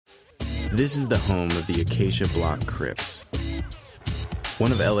This is the home of the Acacia Block Crips,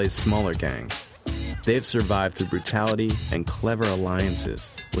 one of LA's smaller gangs. They have survived through brutality and clever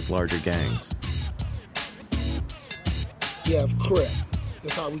alliances with larger gangs. Yeah, Crip.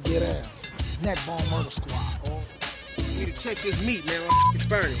 That's how we get out. Neckbone Murder Squad. Oh. We need to check this meat, man. It's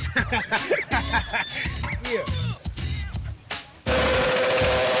burning. Yeah.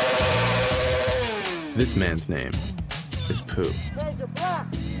 This man's name is Pooh.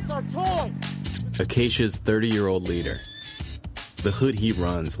 Acacia's 30-year-old leader. The hood he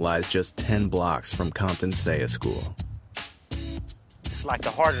runs lies just 10 blocks from Compton's Saya School. It's like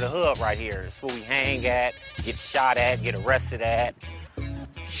the heart of the hood right here. It's where we hang at, get shot at, get arrested at,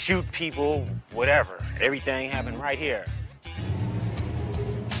 shoot people, whatever. Everything happened right here.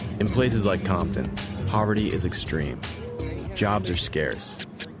 In places like Compton, poverty is extreme. Jobs are scarce.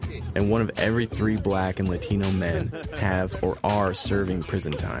 And one of every 3 Black and Latino men have or are serving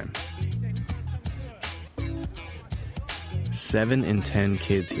prison time. 7 in 10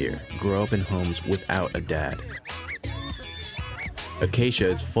 kids here grow up in homes without a dad. Acacia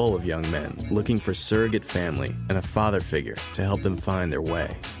is full of young men looking for surrogate family and a father figure to help them find their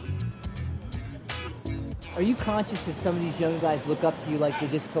way. Are you conscious that some of these young guys look up to you like you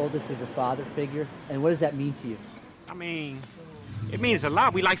just told us as a father figure? And what does that mean to you? I mean, it means a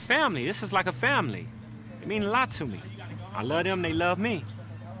lot. We like family. This is like a family. It means a lot to me. I love them, they love me.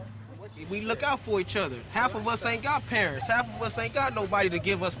 We look out for each other. Half of us ain't got parents. Half of us ain't got nobody to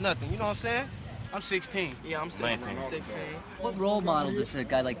give us nothing. You know what I'm saying? I'm 16. Yeah, I'm 16. 16. What role model does a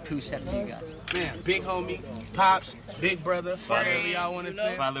guy like Pooh set for you guys? Man, big homie, pops, big brother, whatever y'all want to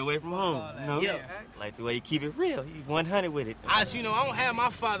say. Father away from home, you know? Yeah. Like the way you keep it real. He's 100 with it. I don't have my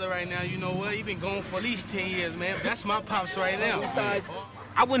father right now, you know what? He been gone for at least 10 years, man. That's my pops right now.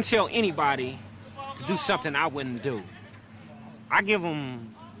 I wouldn't tell anybody to do something I wouldn't do. I give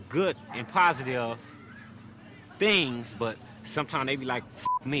them good and positive things, but sometimes they be like, F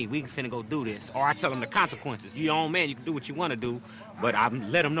me, we finna go do this. Or I tell them the consequences. You're your own man, you can do what you want to do, but I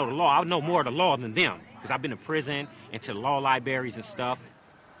let them know the law. I know more of the law than them, because I've been in prison and to law libraries and stuff.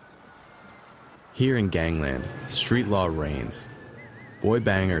 Here in Gangland, street law reigns. Boy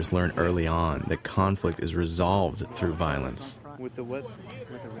bangers learn early on that conflict is resolved through violence. With the what?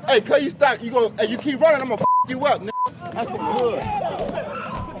 Hey, cuz you stop. Hey, you keep running, I'm gonna you up, nigga. That's some good.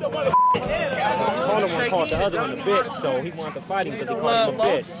 Told him one called the other one a bitch, so he wanted to fight him because he called him a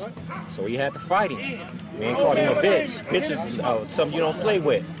bitch. So he had to fight him. We ain't called him a bitch. Bitch is something you don't play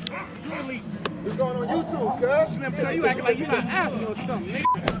with. It's going on YouTube, cuz. Slim, you acting like you not asking or something, nigga.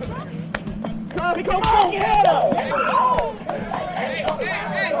 Cuz, come on!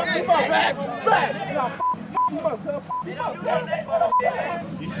 Keep up, back!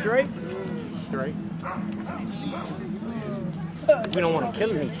 You straight? Straight. We don't want to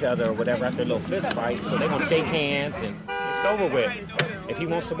kill each other or whatever after a little fist fight, so they're going to shake hands and it's over with. If he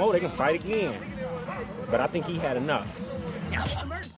wants some more, they can fight again. But I think he had enough.